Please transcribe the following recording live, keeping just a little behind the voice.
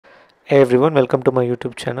Hey everyone, welcome to my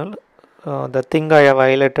YouTube channel. The thing I have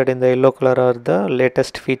highlighted in the yellow color are the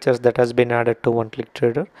latest features that has been added to one-click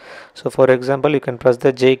trader. So for example, you can press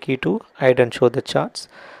the J key to hide and show the charts,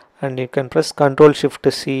 and you can press Ctrl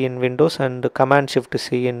Shift C in Windows and Command Shift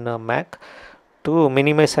C in Mac to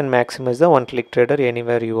minimize and maximize the one-click trader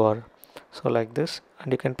anywhere you are. So like this,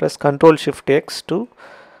 and you can press Ctrl Shift X to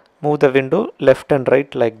move the window left and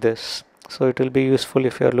right like this. So it will be useful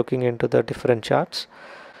if you are looking into the different charts.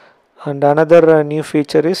 And another new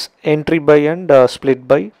feature is entry by and split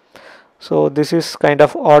by. So this is kind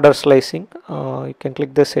of order slicing. You can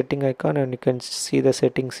click the setting icon and you can see the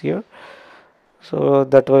settings here. So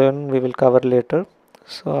that one we will cover later.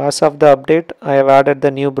 So as of the update, I have added the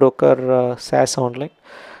new broker SAS online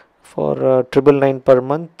for 999 per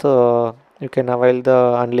month. You can avail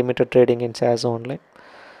the unlimited trading in SAS online.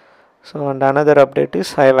 So and another update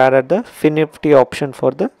is I have added the FinNifty option for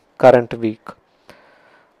the current week.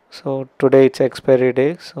 So today it's expiry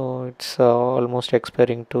day, so it's almost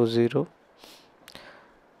expiring to 0.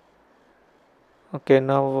 Okay,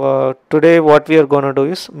 now today what we are going to do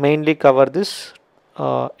is mainly cover this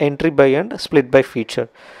entry by and split by feature.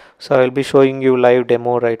 So I will be showing you live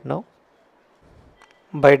demo right now.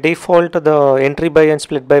 By default, the entry by and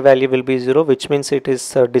split by value will be 0, which means it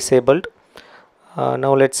is disabled.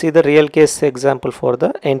 Now let's see the real case example for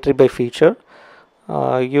the entry by feature.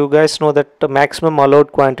 You guys know that the maximum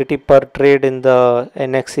allowed quantity per trade in the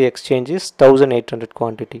NXE exchange is 1800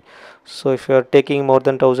 quantity. So if you are taking more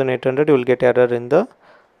than 1800, you will get error in the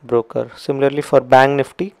broker. Similarly for Bank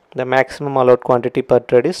Nifty, the maximum allowed quantity per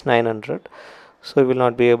trade is 900. So you will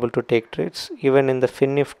not be able to take trades. Even in the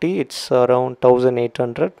Fin Nifty, it's around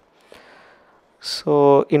 1800.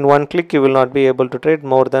 So in one click, you will not be able to trade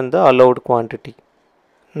more than the allowed quantity.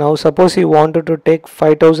 Now suppose you wanted to take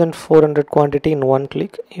 5400 quantity in one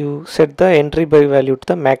click, you set the entry by value to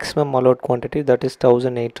the maximum allowed quantity, that is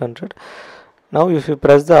 1800. Now if you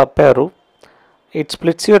press the up arrow, it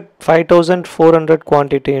splits your 5400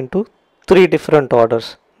 quantity into 3 different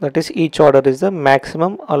orders, that is each order is the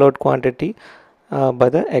maximum allowed quantity by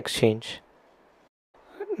the exchange.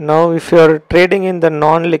 Now if you are trading in the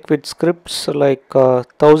non-liquid scripts, like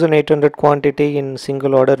 1800 quantity in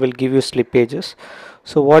single order will give you slippages.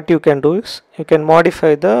 So what you can do is you can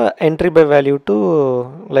modify the entry by value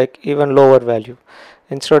to like even lower value.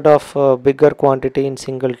 Instead of bigger quantity in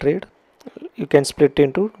single trade, you can split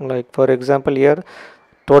into, like for example here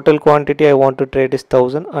total quantity I want to trade is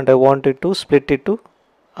 1000 and I want it to split it to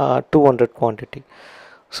 200 quantity.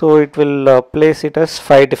 So it will place it as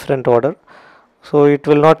 5 different order. So it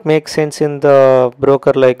will not make sense in the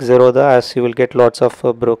broker like Zerodha, as you will get lots of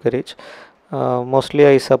brokerage. Mostly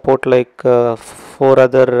I support like 4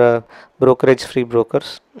 other brokerage free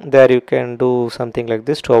brokers. There you can do something like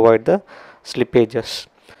this to avoid the slippages.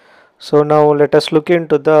 So now let us look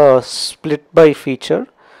into the split by feature.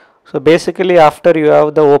 So basically after you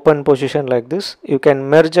have the open position like this, you can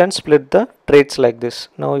merge and split the trades like this.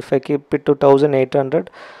 Now if I keep it to 1800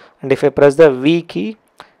 and if I press the V key,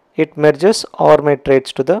 it merges all my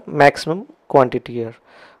trades to the maximum quantity here.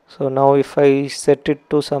 So now if I set it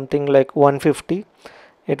to something like 150,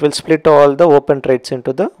 it will split all the open trades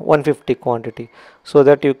into the 150 quantity, so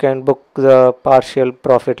that you can book the partial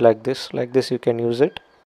profit like this you can use it.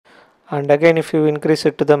 And again if you increase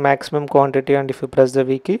it to the maximum quantity and if you press the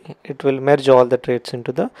V key, it will merge all the trades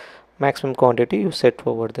into the maximum quantity you set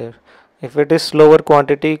over there. If it is lower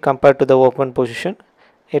quantity compared to the open position,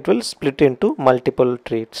 it will split into multiple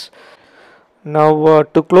trades. Now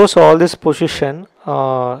to close all this position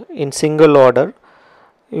in single order,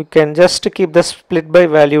 you can just keep the split by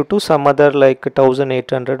value to some other like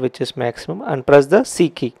 1800, which is maximum, and press the C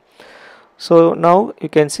key. So now you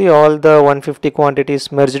can see all the 150 quantities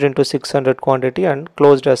merged into 600 quantity and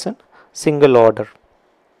closed as a single order.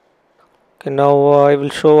 Okay, now I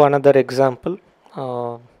will show another example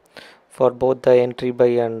for both the entry by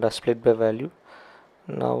and split by value.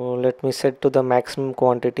 Now let me set to the maximum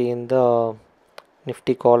quantity in the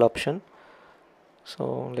Nifty call option.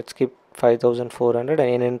 So let's keep 5400 and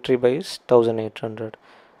in entry by is 1800.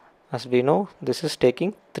 As we know, this is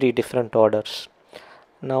taking 3 different orders.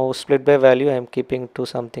 Now split by value I am keeping to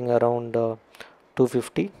something around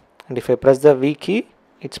 250, and if I press the V key,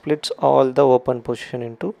 it splits all the open position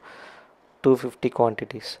into 250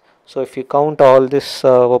 quantities. So if you count all this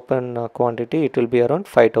open quantity, it will be around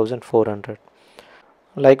 5400.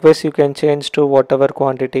 Likewise you can change to whatever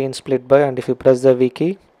quantity in split by, and if you press the V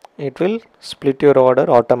key, it will split your order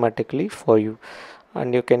automatically for you,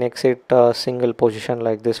 and you can exit a single position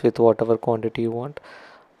like this with whatever quantity you want,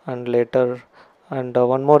 and later And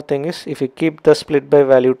one more thing is, if you keep the split by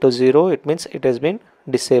value to 0, it means it has been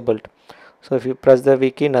disabled. So if you press the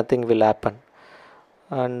V key, nothing will happen.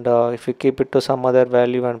 And if you keep it to some other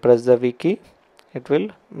value and press the V key, it will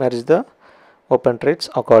merge the open trades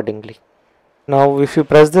accordingly. Now if you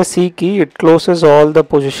press the C key, it closes all the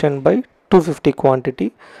position by 250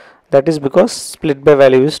 quantity. That is because split by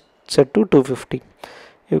value is set to 250.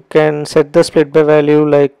 You can set the split by value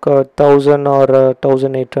like 1000 or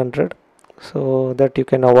 1800, so that you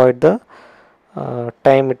can avoid the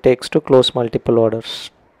time it takes to close multiple orders.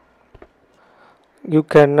 You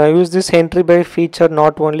can use this entry by feature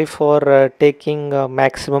not only for taking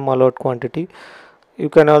maximum allowed quantity. You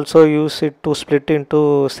can also use it to split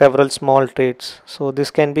into several small trades. So this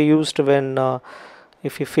can be used when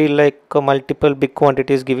if you feel like multiple big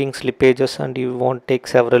quantities giving slippages and you won't take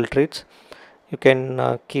several trades, you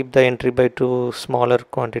can keep the entry by to smaller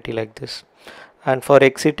quantity like this. And for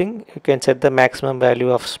exiting, you can set the maximum value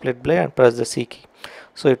of split by and press the C key.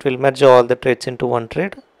 So it will merge all the trades into one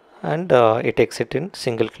trade, and it exit in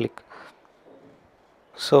single click.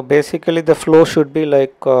 So basically the flow should be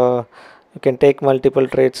like you can take multiple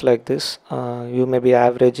trades like this. You may be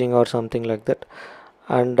averaging or something like that,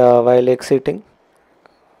 and while exiting,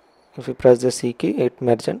 if you press the C key, it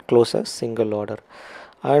merge and close a single order.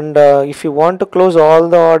 And if you want to close all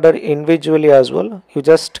the order individually as well, you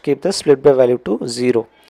just keep the split by value to 0.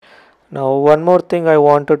 Now one more thing I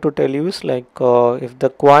wanted to tell you is like if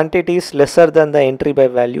the quantity is lesser than the entry by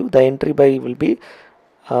value, the entry by will be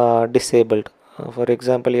disabled. For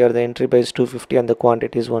example, here the entry by is 250 and the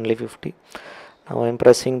quantity is only 50. Now I am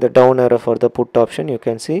pressing the down arrow for the put option. You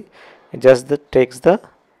can see it just takes the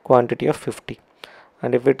quantity of 50.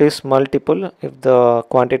 And if it is multiple, if the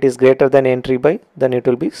quantity is greater than entry by, then it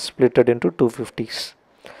will be splitted into 250s.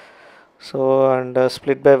 So, and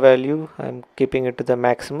split by value, I am keeping it to the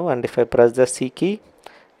maximum, and if I press the C key,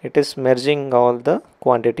 it is merging all the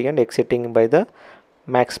quantity and exiting by the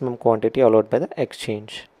maximum quantity allowed by the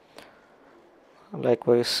exchange.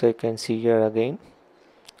 Likewise, you can see here again,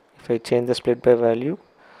 if I change the split by value,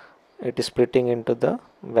 it is splitting into the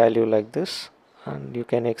value like this, and you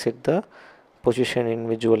can exit the position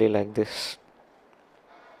individually like this.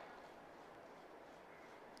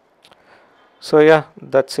 So yeah,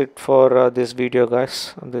 that's it for this video,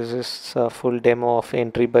 guys. This is a full demo of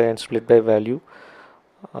entry by and split by value.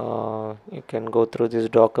 You can go through this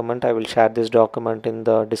document. I will share this document in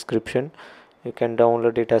the description. You can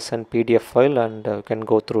download it as an PDF file and you can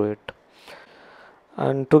go through it.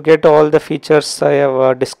 And to get all the features I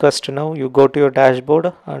have discussed now, you go to your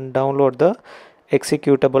dashboard and download the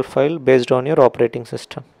executable file based on your operating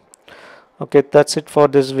system. Okay, that's it for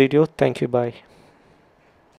this video. Thank you. Bye.